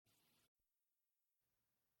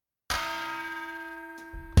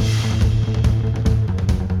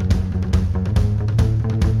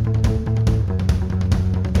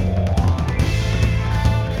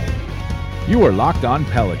You are Locked On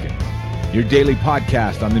Pelicans, your daily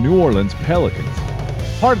podcast on the New Orleans Pelicans,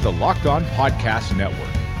 part of the Locked On Podcast Network,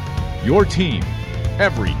 your team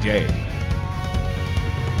every day.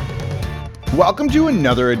 Welcome to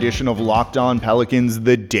another edition of Locked On Pelicans,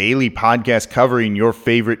 the daily podcast covering your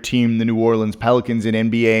favorite team, the New Orleans Pelicans, and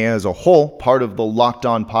NBA as a whole, part of the Locked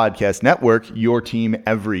On Podcast Network, your team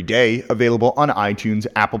every day, available on iTunes,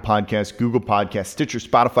 Apple Podcasts, Google Podcasts, Stitcher,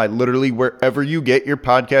 Spotify, literally wherever you get your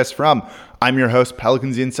podcasts from. I'm your host,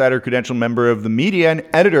 Pelicans Insider, credentialed member of the media and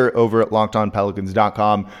editor over at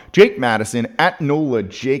LockedOnPelicans.com, Jake Madison, at NOLA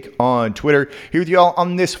Jake on Twitter. Here with you all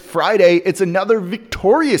on this Friday. It's another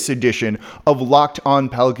victorious edition of Locked On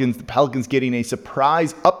Pelicans. The Pelicans getting a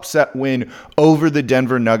surprise upset win over the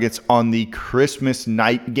Denver Nuggets on the Christmas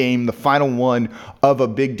night game, the final one of a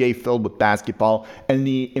big day filled with basketball, and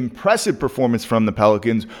the impressive performance from the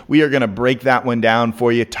Pelicans. We are going to break that one down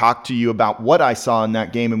for you, talk to you about what I saw in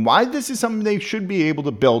that game and why this is something they should be able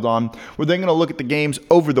to build on. We're then going to look at the games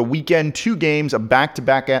over the weekend, 2 games, a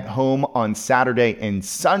back-to-back at home on Saturday and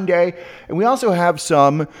Sunday. And we also have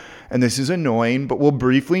some, and this is annoying, but we'll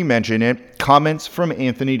briefly mention it, comments from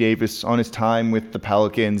Anthony Davis on his time with the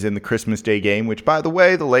Pelicans in the Christmas Day game, which, by the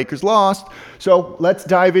way, the Lakers lost. So let's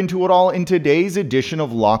dive into it all in today's edition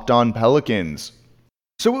of Locked On Pelicans.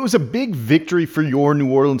 So it was a big victory for your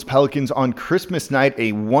New Orleans Pelicans on Christmas night,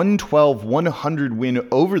 a 112-100 win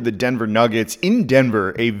over the Denver Nuggets in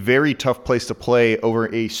Denver, a very tough place to play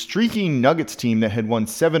over a streaking Nuggets team that had won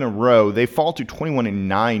 7 in a row. They fall to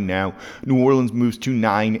 21-9 now. New Orleans moves to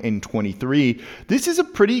 9-23. This is a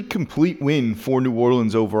pretty complete win for New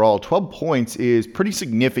Orleans overall. 12 points is pretty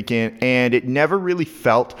significant, and it never really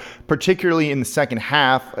felt, particularly in the second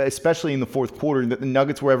half, especially in the fourth quarter, that the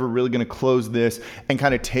Nuggets were ever really going to close this and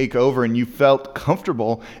kind of take over, and you felt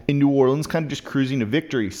comfortable in New Orleans kind of just cruising to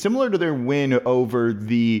victory, similar to their win over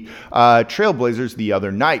the Trailblazers the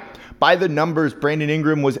other night. By the numbers, Brandon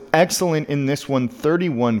Ingram was excellent in this one,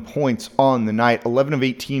 31 points on the night, 11 of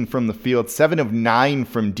 18 from the field, 7 of 9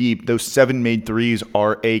 from deep. Those 7 made threes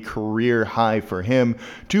are a career high for him.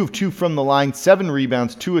 2 of 2 from the line, 7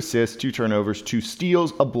 rebounds, 2 assists, 2 turnovers, 2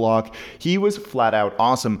 steals, a block. He was flat out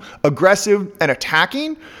awesome. Aggressive and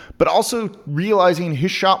attacking, but also realizing his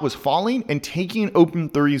shot was falling and taking open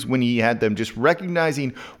threes when he had them, just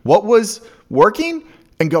recognizing what was working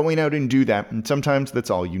and going out and do that. And sometimes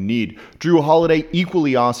that's all you need. Jrue Holiday,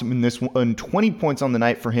 equally awesome in this one. 20 points on the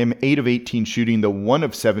night for him, 8 of 18 shooting, the 1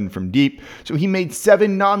 of 7 from deep. So he made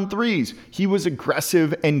 7 non-threes. He was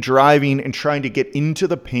aggressive and driving and trying to get into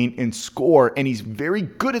the paint and score. And he's very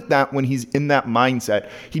good at that when he's in that mindset.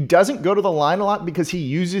 He doesn't go to the line a lot because he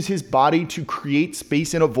uses his body to create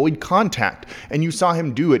space and avoid contact. And you saw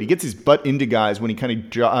him do it. He gets his butt into guys when he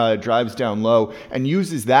kind of drives down low and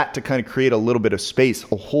uses that to kind of create a little bit of space.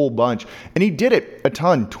 A whole bunch, and he did it a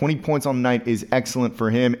ton. 20 points on the night is excellent for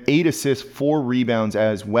him. 8 assists, 4 rebounds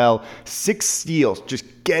as well, 6 steals, just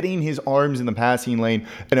getting his arms in the passing lane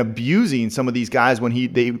and abusing some of these guys when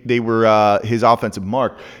they were his offensive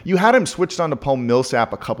mark. You had him switched on to Paul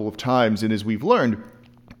Millsap a couple of times, and as we've learned,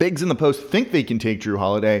 bigs in the post think they can take Jrue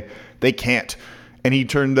Holiday. They can't. And he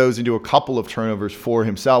turned those into a couple of turnovers for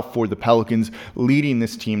himself, for the Pelicans, leading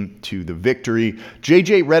this team to the victory.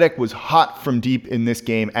 JJ Redick was hot from deep in this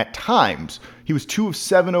game at times. He was 2 of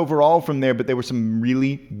 7 overall from there, but there were some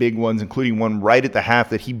really big ones, including one right at the half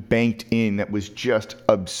that he banked in that was just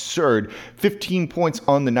absurd. 15 points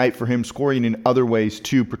on the night for him, scoring in other ways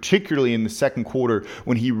too, particularly in the second quarter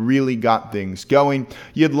when he really got things going.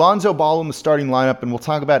 You had Lonzo Ball in the starting lineup, and we'll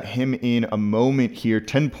talk about him in a moment here.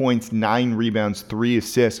 10 points, 9 rebounds, 3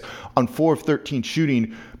 assists on 4 of 13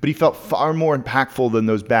 shooting, but he felt far more impactful than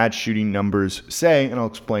those bad shooting numbers say, and I'll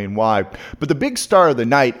explain why. But the big star of the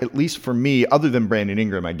night, at least for me, other than Brandon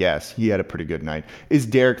Ingram, I guess, he had a pretty good night, is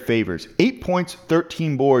Derek Favors. 8 points,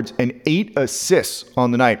 13 boards, and 8 assists on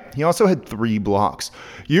the night. He also had 3 blocks.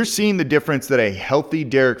 You're seeing the difference that a healthy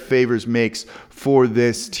Derek Favors makes for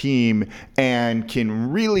this team and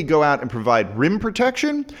can really go out and provide rim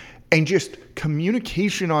protection and just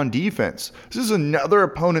communication on defense. This is another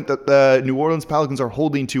opponent that the New Orleans Pelicans are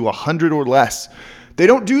holding to 100 or less. They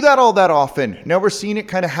don't do that all that often. Now we're seeing it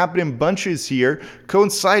kind of happen in bunches here,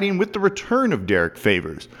 coinciding with the return of Derek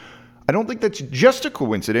Favors. I don't think that's just a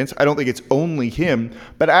coincidence. I don't think it's only him.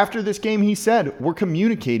 But after this game, he said, we're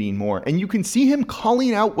communicating more. And you can see him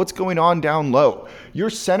calling out what's going on down low. Your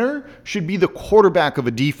center should be the quarterback of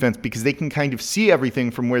a defense because they can kind of see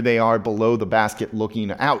everything from where they are below the basket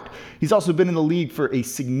looking out. He's also been in the league for a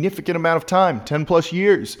significant amount of time, 10 plus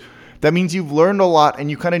years. That means you've learned a lot and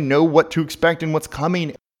you kind of know what to expect and what's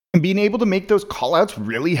coming. And being able to make those callouts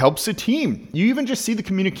really helps the team. You even just see the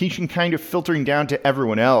communication kind of filtering down to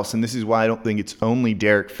everyone else. And this is why I don't think it's only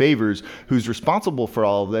Derek Favors who's responsible for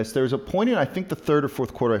all of this. There's a point in, I think, the third or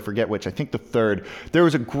fourth quarter, I forget which, I think the third. There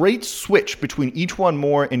was a great switch between E'Twaun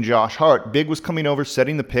Moore and Josh Hart. Big was coming over,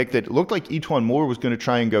 setting the pick that looked like E'Twaun Moore was going to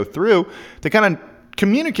try and go through. They kind of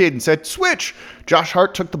communicated and said, switch. Josh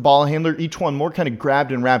Hart took the ball handler. E'Twaun Moore kind of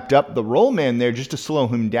grabbed and wrapped up the roll man there just to slow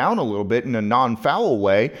him down a little bit in a non-foul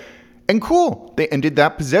way. And cool, they ended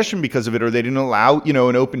that possession because of it, or they didn't allow,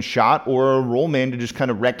 an open shot or a roll man to just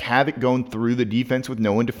kind of wreak havoc going through the defense with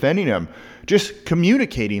no one defending him. Just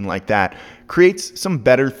communicating like that creates some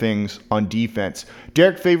better things on defense.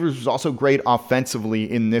 Derek Favors was also great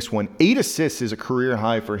offensively in this one. 8 assists is a career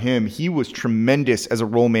high for him. He was tremendous as a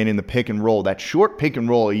roll man in the pick and roll. That short pick and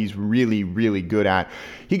roll, he's really, really good at.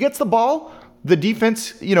 He gets the ball, the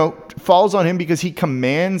defense, falls on him because he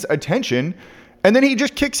commands attention. And then he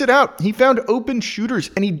just kicks it out. He found open shooters,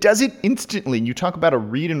 and he does it instantly. You talk about a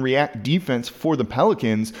read and react defense for the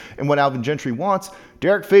Pelicans and what Alvin Gentry wants.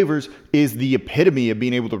 Derek Favors is the epitome of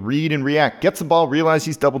being able to read and react. Gets the ball, realizes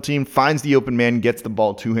he's double teamed, finds the open man, gets the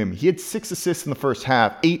ball to him. He had 6 assists in the first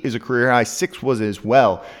half. 8 is a career high. 6 was as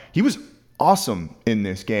well. He was awesome in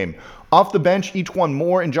this game. Off the bench, E'Twaun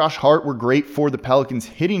Moore and Josh Hart were great for the Pelicans,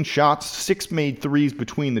 hitting shots, 6 made threes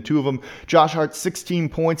between the two of them. Josh Hart, 16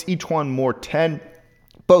 points, E'Twaun Moore, 10.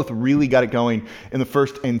 Both really got it going in the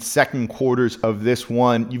first and second quarters of this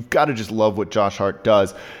one. You've got to just love what Josh Hart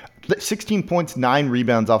does. 16 points, 9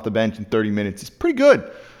 rebounds off the bench in 30 minutes is pretty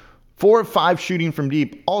good. 4 of 5 shooting from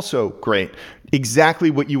deep, also great. Exactly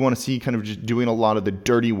what you want to see, kind of just doing a lot of the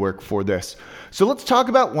dirty work for this. So let's talk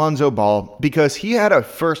about Lonzo Ball, because he had a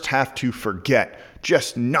first half to forget.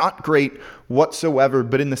 Just not great whatsoever.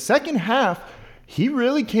 But in the second half, he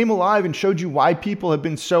really came alive and showed you why people have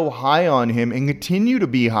been so high on him and continue to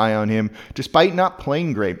be high on him despite not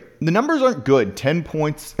playing great. The numbers aren't good. 10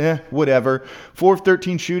 points, whatever. 4 of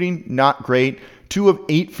 13 shooting, not great. 2 of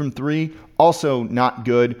 8 from 3, also not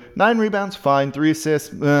good. 9 rebounds, fine. 3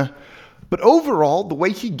 assists, But overall, the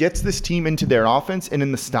way he gets this team into their offense and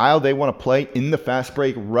in the style they want to play in the fast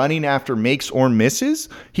break, running after makes or misses,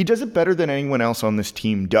 he does it better than anyone else on this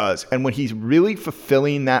team does. And when he's really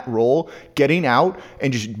fulfilling that role, getting out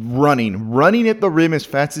and just running at the rim as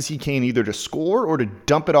fast as he can, either to score or to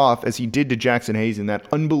dump it off, as he did to Jackson Hayes in that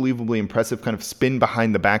unbelievably impressive kind of spin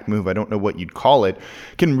behind the back move, I don't know what you'd call it,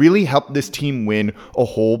 can really help this team win a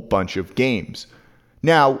whole bunch of games.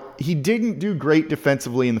 Now, he didn't do great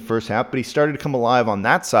defensively in the first half, but he started to come alive on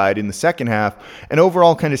that side in the second half, and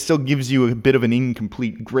overall kind of still gives you a bit of an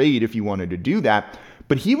incomplete grade if you wanted to do that.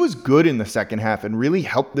 But he was good in the second half and really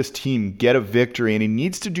helped this team get a victory, and he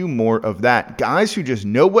needs to do more of that. Guys who just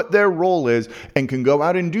know what their role is and can go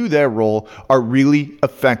out and do their role are really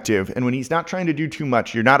effective. And when he's not trying to do too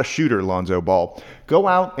much, you're not a shooter, Lonzo Ball. Go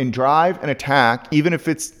out and drive and attack, even if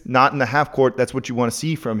it's not in the half court. That's what you want to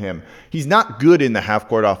see from him. He's not good in the half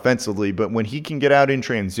court offensively, but when he can get out in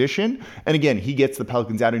transition, and again, he gets the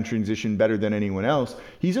Pelicans out in transition better than anyone else,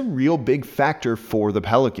 he's a real big factor for the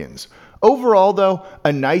Pelicans. Overall, though,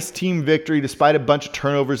 a nice team victory despite a bunch of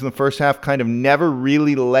turnovers in the first half, kind of never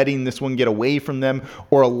really letting this one get away from them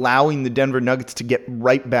or allowing the Denver Nuggets to get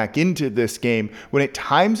right back into this game when at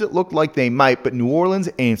times it looked like they might, but New Orleans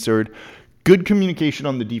answered. Good communication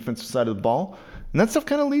on the defensive side of the ball, and that stuff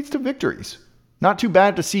kind of leads to victories. Not too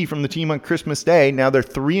bad to see from the team on Christmas Day. Now they're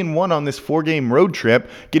 3-1 on this 4-game road trip,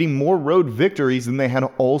 getting more road victories than they had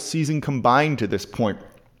all season combined to this point.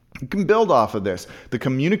 You can build off of this. The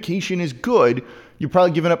communication is good. You're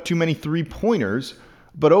probably giving up too many 3-pointers,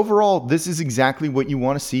 but overall, this is exactly what you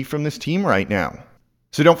want to see from this team right now.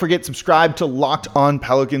 So don't forget, subscribe to Locked On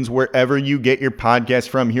Pelicans wherever you get your podcast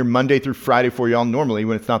from, here Monday through Friday for y'all, normally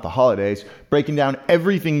when it's not the holidays, breaking down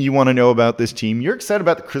everything you want to know about this team. You're excited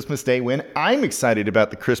about the Christmas Day win. I'm excited about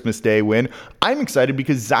the Christmas Day win. I'm excited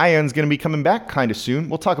because Zion's going to be coming back kind of soon.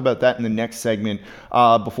 We'll talk about that in the next segment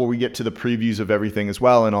before we get to the previews of everything as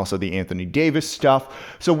well, and also the Anthony Davis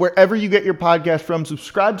stuff. So wherever you get your podcast from,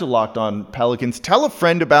 subscribe to Locked On Pelicans. Tell a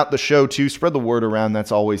friend about the show too. Spread the word around.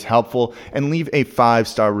 That's always helpful. And leave a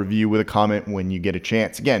 5-star review with a comment when you get a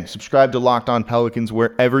chance. Again, subscribe to Locked On Pelicans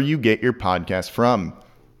wherever you get your podcast from.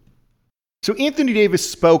 So Anthony Davis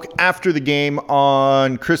spoke after the game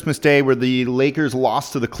on Christmas Day where the Lakers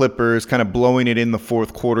lost to the Clippers, kind of blowing it in the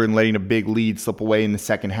fourth quarter and letting a big lead slip away in the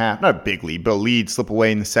second half. Not a big lead, but a lead slip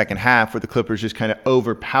away in the second half where the Clippers just kind of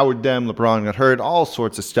overpowered them. LeBron got hurt, all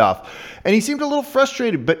sorts of stuff. And he seemed a little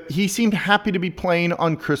frustrated, but he seemed happy to be playing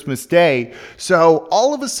on Christmas Day. So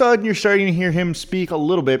all of a sudden you're starting to hear him speak a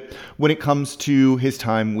little bit when it comes to his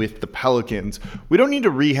time with the Pelicans. We don't need to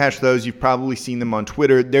rehash those. You've probably seen them on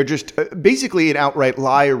Twitter. They're just basically an outright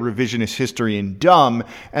lie or revisionist history and dumb.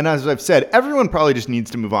 And as I've said, everyone probably just needs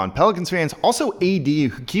to move on. Pelicans fans, also AD,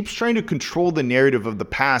 who keeps trying to control the narrative of the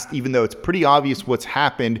past, even though it's pretty obvious what's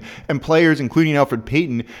happened, and players, including Elfrid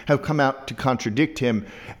Payton, have come out to contradict him.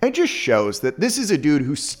 It just shows that this is a dude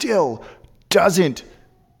who still doesn't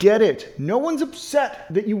get it. No one's upset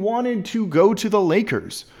that you wanted to go to the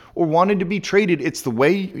Lakers or wanted to be traded. It's the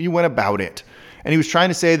way you went about it. And he was trying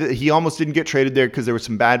to say that he almost didn't get traded there because there was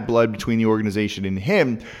some bad blood between the organization and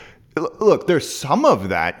him. Look, there's some of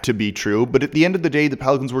that to be true, but at the end of the day, the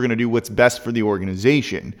Pelicans were going to do what's best for the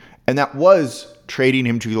organization. And that was trading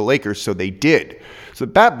him to the Lakers, so they did. So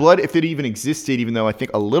bad blood, if it even existed, even though I think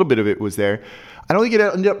a little bit of it was there, I don't think it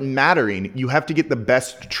ended up mattering. You have to get the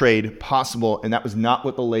best trade possible, and that was not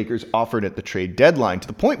what the Lakers offered at the trade deadline, to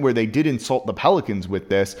the point where they did insult the Pelicans with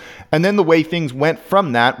this. And then the way things went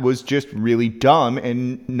from that was just really dumb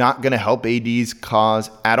and not going to help AD's cause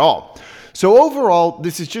at all. So overall,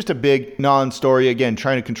 this is just a big non-story. Again,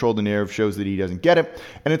 trying to control the narrative shows that he doesn't get it.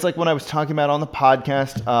 And it's like when I was talking about on the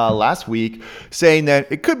podcast last week, saying that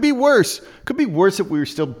it could be worse. It could be worse if we were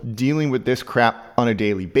still dealing with this crap on a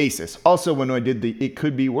daily basis. Also, when I did the It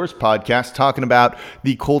Could Be Worse podcast, talking about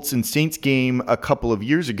the Colts and Saints game a couple of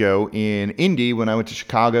years ago in Indy when I went to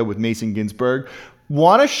Chicago with Mason Ginsberg,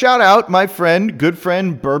 want to shout out my friend, good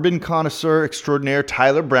friend, bourbon connoisseur extraordinaire,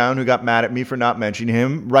 Tyler Brown, who got mad at me for not mentioning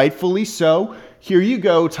him. Rightfully so. Here you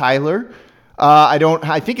go, Tyler.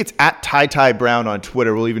 I think it's at Ty Brown on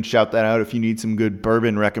Twitter. We'll even shout that out if you need some good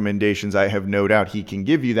bourbon recommendations. I have no doubt he can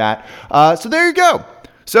give you that. So there you go.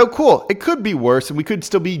 So cool. It could be worse, and we could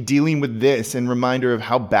still be dealing with this, and reminder of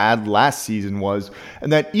how bad last season was, and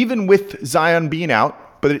that even with Zion being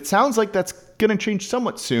out, but it sounds like that's going to change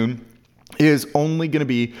somewhat soon, is only going to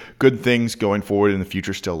be good things going forward, and the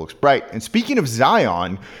future still looks bright. And speaking of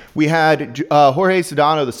Zion, we had Jorge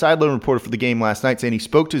Sedano, the sideline reporter for the game last night, saying he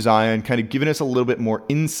spoke to Zion, kind of giving us a little bit more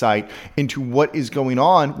insight into what is going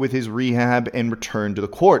on with his rehab and return to the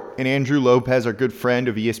court. And Andrew Lopez, our good friend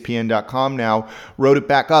of ESPN.com now, wrote it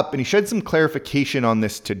back up, and he shed some clarification on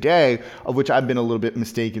this today, of which I've been a little bit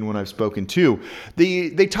mistaken when I've spoken to.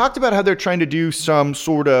 They talked about how they're trying to do some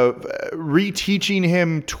sort of reteaching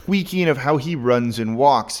him, tweaking of how he runs and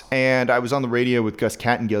walks. And I was on the radio with Gus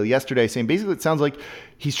Kattengill yesterday saying basically it sounds like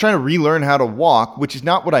he's trying to relearn how to walk, which is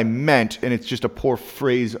not what I meant, and it's just a poor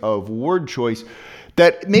phrase of word choice,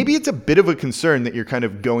 that maybe it's a bit of a concern that you're kind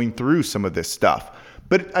of going through some of this stuff.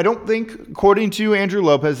 But I don't think, according to Andrew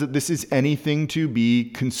Lopez, that this is anything to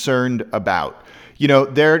be concerned about. You know,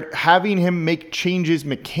 they're having him make changes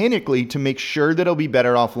mechanically to make sure that he'll be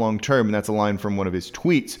better off long term. And that's a line from one of his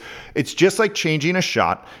tweets. It's just like changing a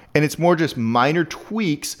shot, and it's more just minor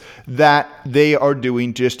tweaks that they are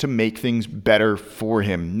doing just to make things better for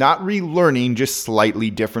him. Not relearning, just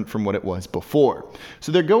slightly different from what it was before.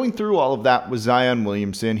 So they're going through all of that with Zion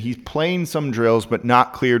Williamson. He's playing some drills, but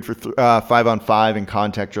not cleared for 5-on-5 and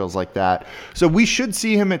contact drills like that. So we should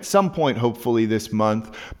see him at some point, hopefully this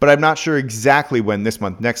month, but I'm not sure exactly when this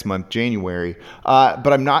month, next month, January.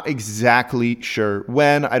 But I'm not exactly sure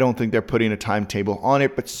when. I don't think they're putting a timetable on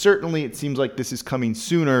it, but certainly it seems like this is coming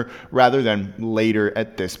sooner rather than later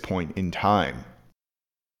at this point in time.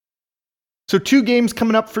 So 2 games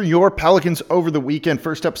coming up for your Pelicans over the weekend.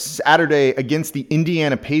 First up, Saturday against the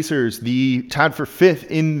Indiana Pacers, the tied for 5th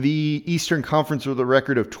in the Eastern Conference with a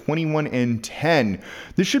record of 21-10.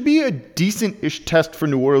 This should be a decent-ish test for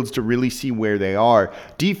New Orleans to really see where they are.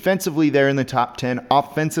 Defensively, they're in the top 10.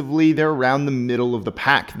 Offensively, they're around the middle of the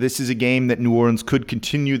pack. This is a game that New Orleans could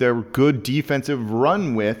continue their good defensive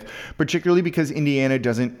run with, particularly because Indiana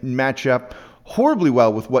doesn't match up horribly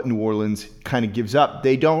well with what New Orleans kind of gives up.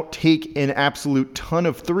 They don't take an absolute ton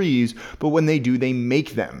of threes, but when they do, they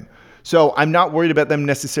make them. So I'm not worried about them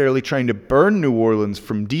necessarily trying to burn New Orleans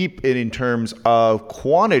from deep in terms of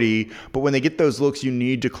quantity, but when they get those looks, you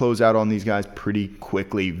need to close out on these guys pretty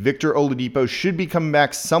quickly. Victor Oladipo should be coming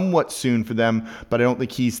back somewhat soon for them, but I don't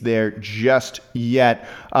think he's there just yet.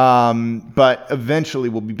 But eventually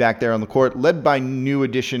we'll be back there on the court, led by new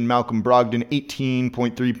addition Malcolm Brogdon,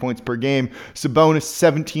 18.3 points per game. Sabonis,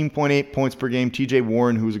 17.8 points per game. TJ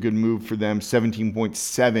Warren, who was a good move for them,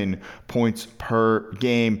 17.7 points per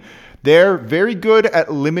game. They're very good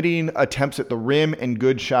at limiting attempts at the rim and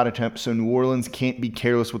good shot attempts, so New Orleans can't be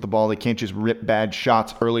careless with the ball. They can't just rip bad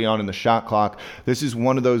shots early on in the shot clock. This is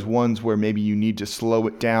one of those ones where maybe you need to slow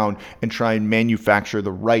it down and try and manufacture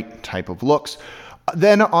the right type of looks.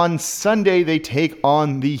 Then on Sunday, they take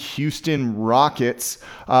on the Houston Rockets,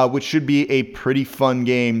 which should be a pretty fun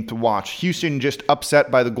game to watch. Houston just upset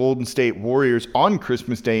by the Golden State Warriors on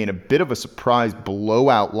Christmas Day in a bit of a surprise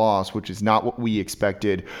blowout loss, which is not what we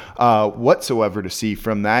expected whatsoever to see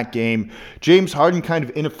from that game. James Harden kind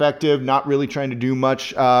of ineffective, not really trying to do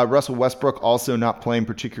much. Russell Westbrook also not playing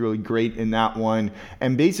particularly great in that one.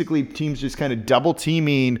 And basically, teams just kind of double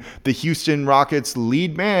teaming the Houston Rockets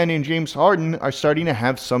lead man in James Harden are starting to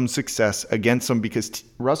have some success against them because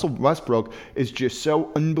Russell Westbrook is just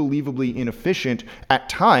so unbelievably inefficient at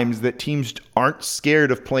times that teams aren't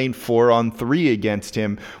scared of playing 4-on-3 against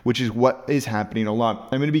him, which is what is happening a lot.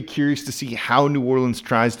 I'm going to be curious to see how New Orleans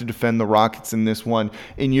tries to defend the Rockets in this one.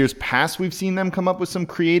 In years past, we've seen them come up with some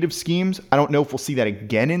creative schemes. I don't know if we'll see that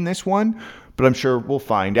again in this one, but I'm sure we'll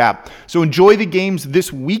find out. So enjoy the games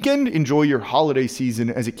this weekend. Enjoy your holiday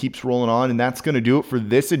season as it keeps rolling on. And that's going to do it for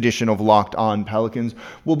this edition of Locked On Pelicans.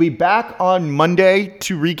 We'll be back on Monday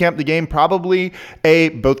to recap the game. Probably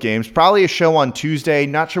both games. Probably a show on Tuesday.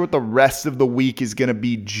 Not sure what the rest of the week is going to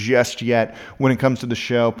be just yet when it comes to the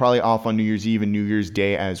show. Probably off on New Year's Eve and New Year's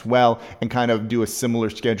Day as well. And kind of do a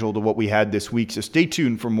similar schedule to what we had this week. So stay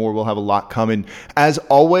tuned for more. We'll have a lot coming. As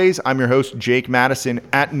always, I'm your host, Jake Madison,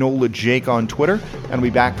 at NOLA Jake on Twitter, and I'll be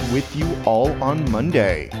back with you all on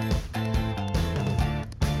Monday.